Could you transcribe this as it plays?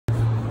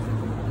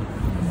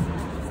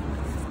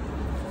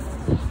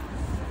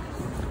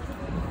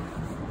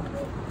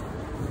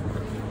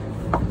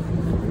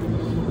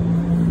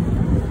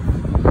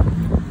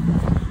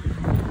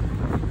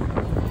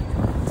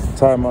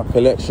time my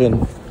collection.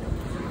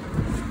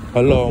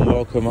 Hello and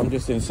welcome. I'm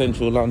just in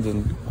central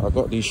London. I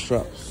got these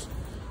straps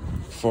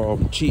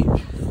from cheap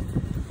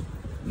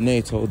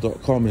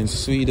Nato.com in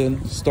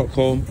Sweden,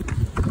 Stockholm.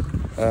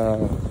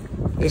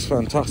 It's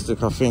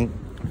fantastic. I think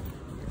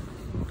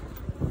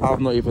I've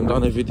not even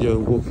done a video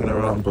walking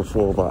around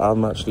before, but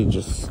I'm actually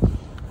just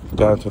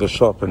going to the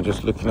shop and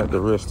just looking at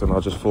the wrist, and I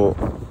just thought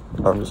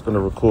I'm just going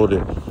to record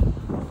it.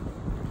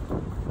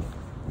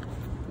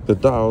 The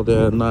dial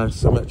there, nice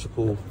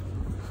symmetrical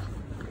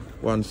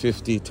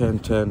 150,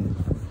 1010.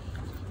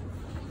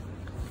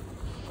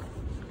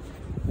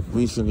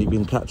 Recently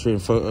been capturing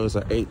photos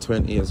at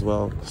 820 as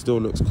well. Still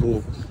looks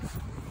cool.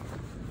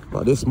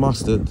 But this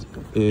mustard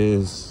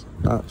is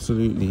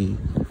absolutely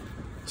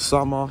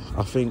summer.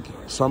 I think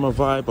summer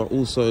vibe, but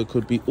also it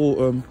could be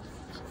autumn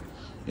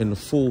in the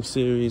fall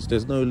series.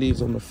 There's no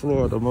leaves on the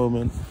floor at the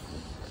moment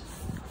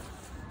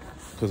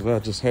because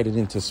we're just heading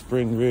into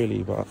spring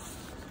really, but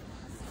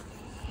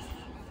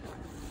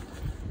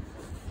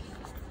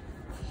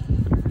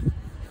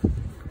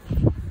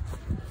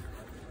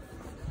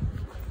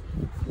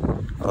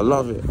I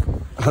love it.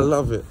 I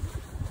love it.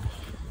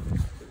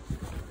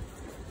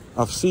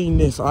 I've seen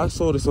this. I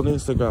saw this on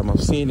Instagram.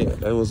 I've seen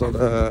it. It was on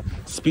a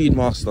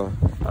Speedmaster,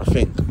 I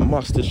think. A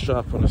mustard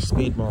strap on a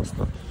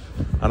Speedmaster.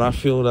 And I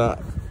feel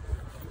that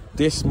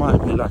this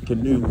might be like a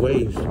new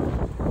wave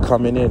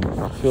coming in.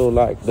 I feel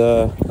like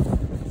the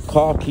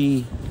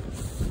khaki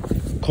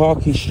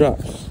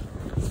straps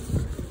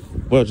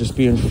were just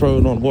being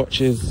thrown on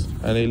watches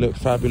and they look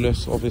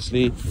fabulous,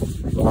 obviously.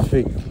 But I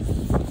think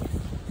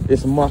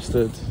this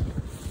mustard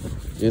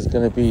is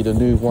going to be the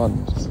new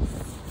ones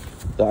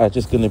that are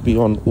just going to be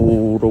on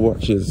all the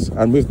watches.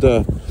 And with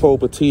the faux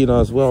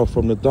patina as well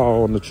from the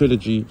dial on the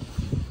Trilogy,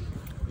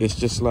 it's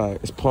just like,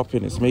 it's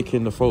popping. It's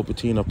making the faux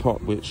patina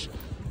pop, which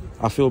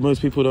I feel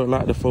most people don't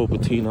like the faux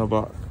patina,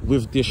 but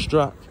with this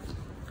strap,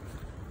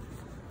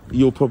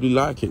 you'll probably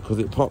like it because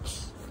it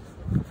pops.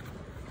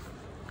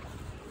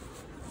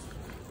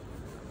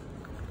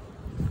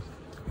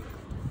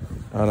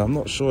 And I'm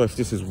not sure if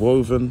this is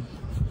woven.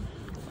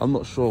 I'm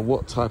not sure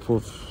what type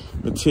of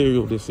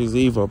material this is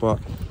either, but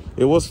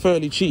it was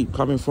fairly cheap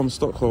coming from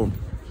Stockholm,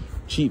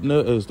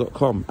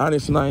 cheapnotos.com, and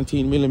it's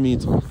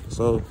 19mm,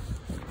 so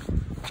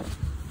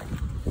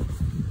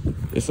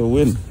it's a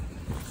win.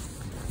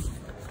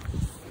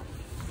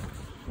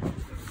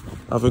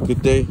 Have a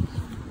good day.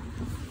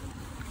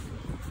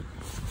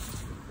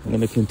 I'm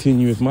going to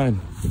continue with mine.